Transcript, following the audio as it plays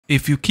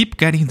If you keep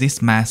getting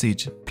this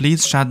message,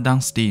 please shut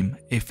down Steam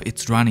if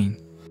it's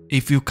running.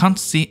 If you can't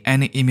see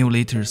any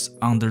emulators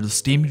under the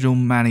Steam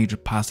ROM Manager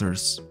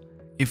Parsers.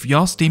 If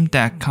your Steam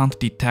Deck can't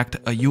detect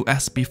a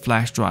USB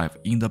flash drive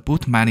in the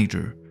boot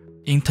manager.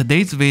 In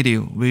today's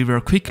video, we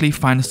will quickly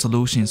find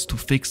solutions to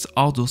fix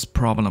all those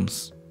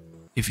problems.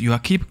 If you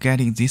keep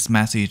getting this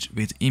message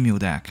with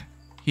EmuDeck,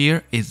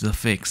 here is the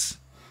fix.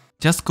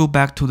 Just go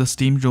back to the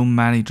Steam ROM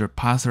Manager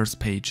Parsers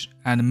page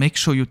and make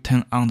sure you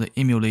turn on the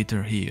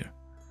emulator here.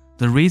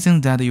 The reason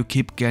that you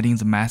keep getting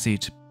the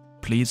message,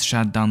 please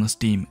shut down the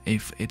Steam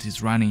if it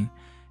is running,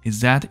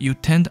 is that you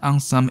turned on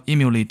some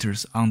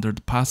emulators under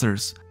the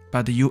Parsers,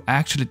 but you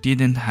actually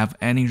didn't have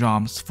any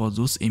ROMs for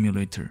those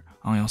emulators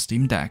on your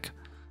Steam Deck.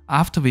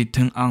 After we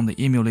turn on the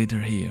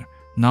emulator here,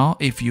 now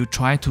if you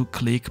try to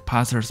click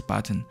Parsers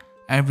button,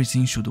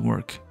 everything should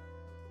work.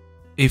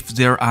 If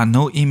there are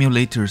no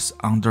emulators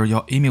under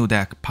your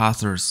EmuDeck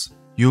Parsers,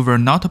 you will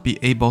not be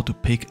able to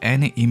pick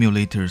any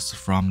emulators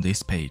from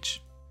this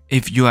page.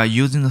 If you are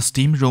using the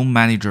Steam ROM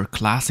Manager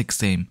Classic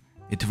theme,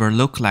 it will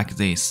look like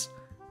this,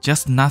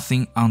 just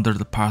nothing under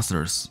the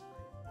Parsers.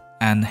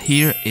 And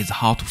here is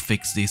how to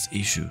fix this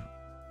issue.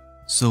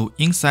 So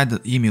inside the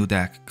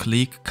EmuDeck,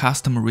 click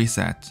Custom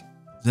Reset,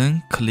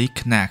 then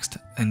click Next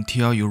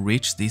until you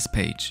reach this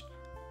page.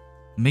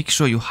 Make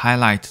sure you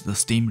highlight the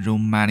Steam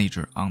ROM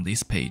Manager on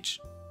this page.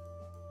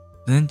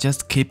 Then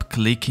just keep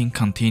clicking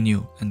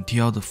Continue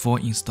until the full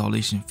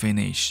installation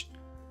finish.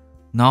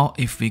 Now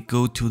if we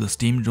go to the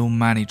Steam ROM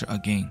Manager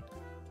again,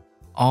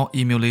 all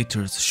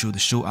emulators should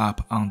show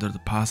up under the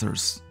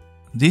Parsers.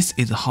 This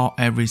is how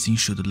everything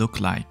should look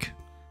like.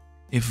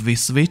 If we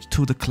switch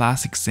to the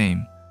Classic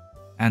theme,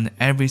 and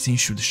everything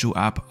should show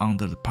up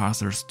under the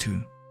Parsers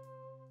too.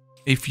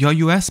 If your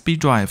USB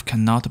drive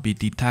cannot be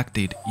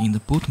detected in the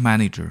boot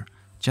manager,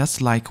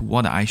 just like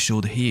what I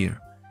showed here,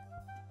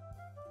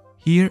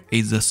 here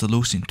is the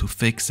solution to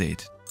fix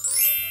it.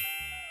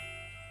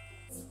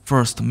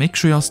 First, make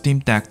sure your Steam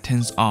Deck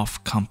turns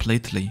off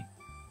completely.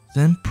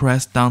 Then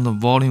press down the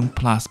volume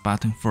plus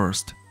button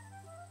first.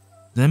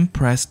 Then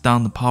press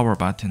down the power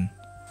button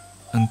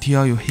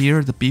until you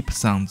hear the beep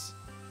sounds.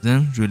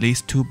 Then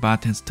release two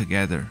buttons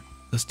together.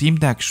 The Steam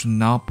Deck should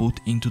now boot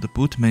into the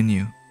boot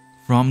menu.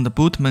 From the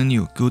boot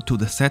menu, go to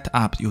the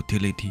Setup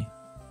utility.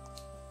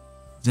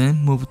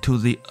 Then move to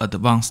the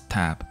Advanced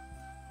tab.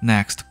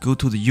 Next, go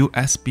to the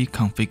USB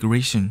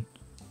configuration.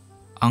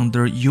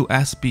 Under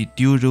USB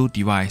Dual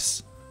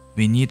Device,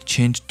 we need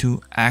change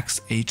to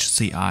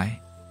XHCI.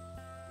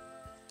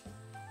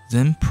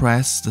 Then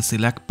press the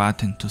select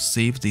button to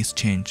save this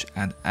change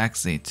and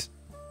exit.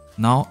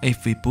 Now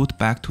if we boot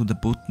back to the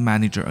boot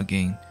manager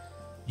again,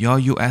 your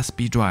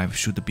USB drive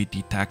should be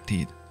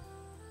detected.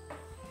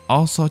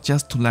 Also,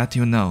 just to let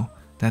you know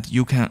that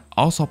you can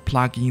also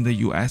plug in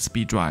the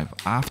USB drive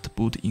after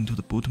boot into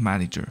the boot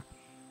manager.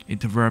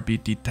 It will be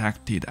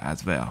detected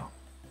as well.